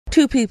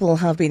2 people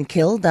have been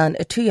killed and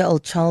a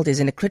 2-year-old child is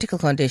in a critical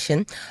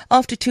condition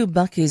after 2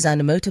 bakkies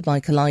and a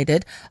motorbike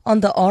collided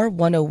on the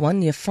R101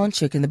 near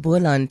Franschhoek in the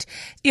Boland.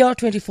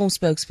 ER24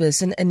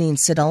 spokesperson Anine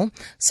Siddal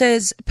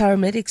says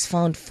paramedics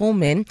found 4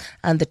 men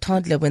and the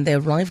toddler when they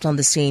arrived on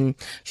the scene.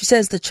 She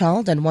says the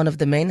child and one of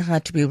the men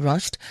had to be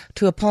rushed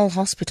to a Paarl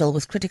hospital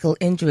with critical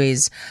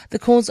injuries. The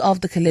cause of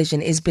the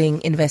collision is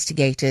being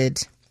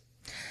investigated.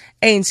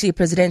 ANC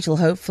presidential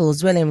hopeful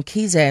Willem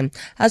Kize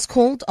has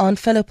called on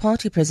fellow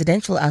party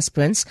presidential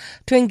aspirants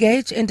to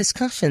engage in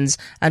discussions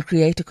and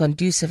create a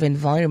conducive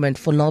environment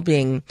for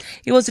lobbying.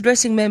 He was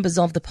addressing members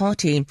of the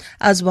party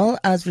as well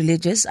as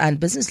religious and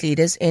business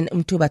leaders in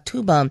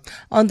Mtubatuba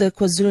on the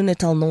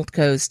KwaZulu-Natal North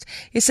Coast.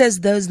 He says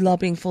those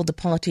lobbying for the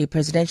party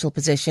presidential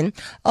position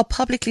are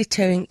publicly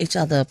tearing each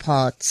other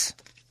apart.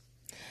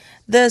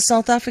 The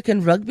South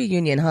African Rugby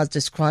Union has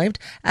described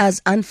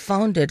as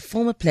unfounded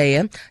former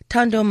player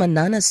Thando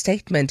Manana's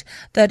statement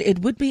that it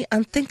would be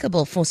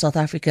unthinkable for South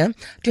Africa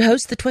to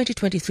host the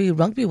 2023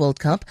 Rugby World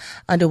Cup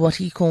under what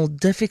he called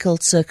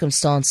difficult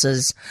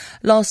circumstances.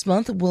 Last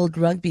month, World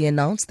Rugby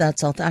announced that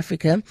South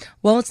Africa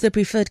was the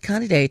preferred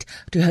candidate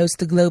to host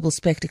the global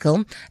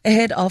spectacle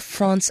ahead of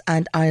France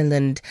and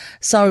Ireland.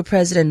 SARU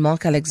President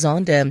Mark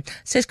Alexander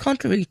says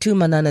contrary to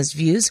Manana's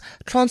views,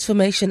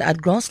 transformation at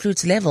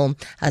grassroots level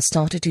has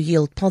started to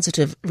yield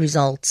positive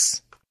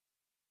results.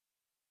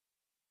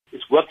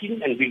 It's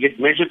working and we get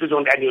measured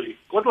on annually.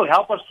 What will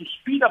help us to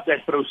speed up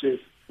that process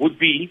would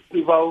be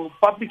if our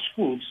public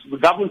schools, the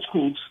government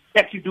schools,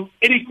 actually do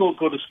any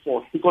code of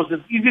sport, because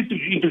it's easy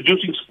to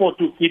introducing sport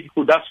to a kid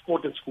who does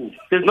sport at school.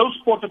 There's no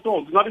sport at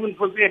all, not even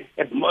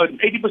at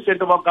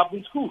 80% of our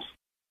government schools.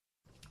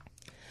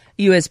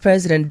 U.S.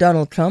 President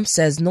Donald Trump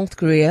says North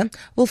Korea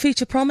will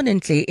feature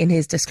prominently in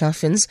his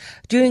discussions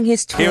during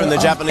his tour here in the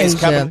of Japanese Asia.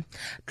 capital.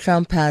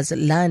 Trump has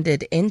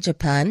landed in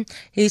Japan,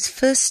 his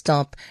first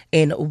stop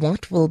in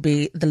what will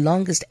be the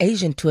longest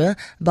Asian tour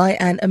by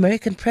an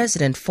American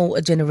president for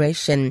a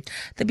generation.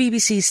 The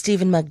BBC's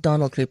Stephen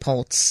MacDonald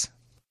reports.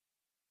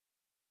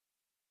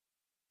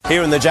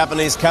 Here in the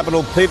Japanese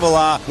capital, people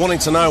are wanting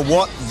to know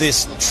what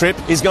this trip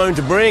is going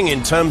to bring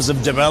in terms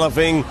of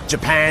developing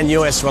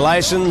Japan-US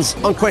relations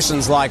on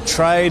questions like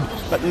trade,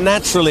 but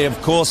naturally, of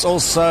course,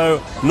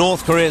 also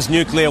North Korea's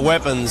nuclear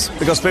weapons,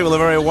 because people are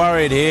very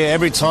worried here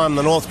every time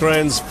the North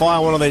Koreans fire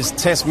one of these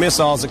test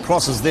missiles that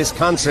crosses this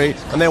country,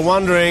 and they're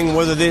wondering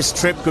whether this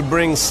trip could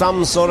bring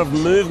some sort of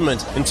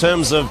movement in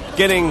terms of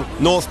getting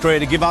North Korea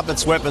to give up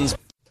its weapons.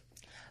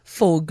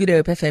 For Good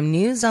Hope FM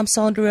News, I'm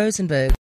Sandra Rosenberg.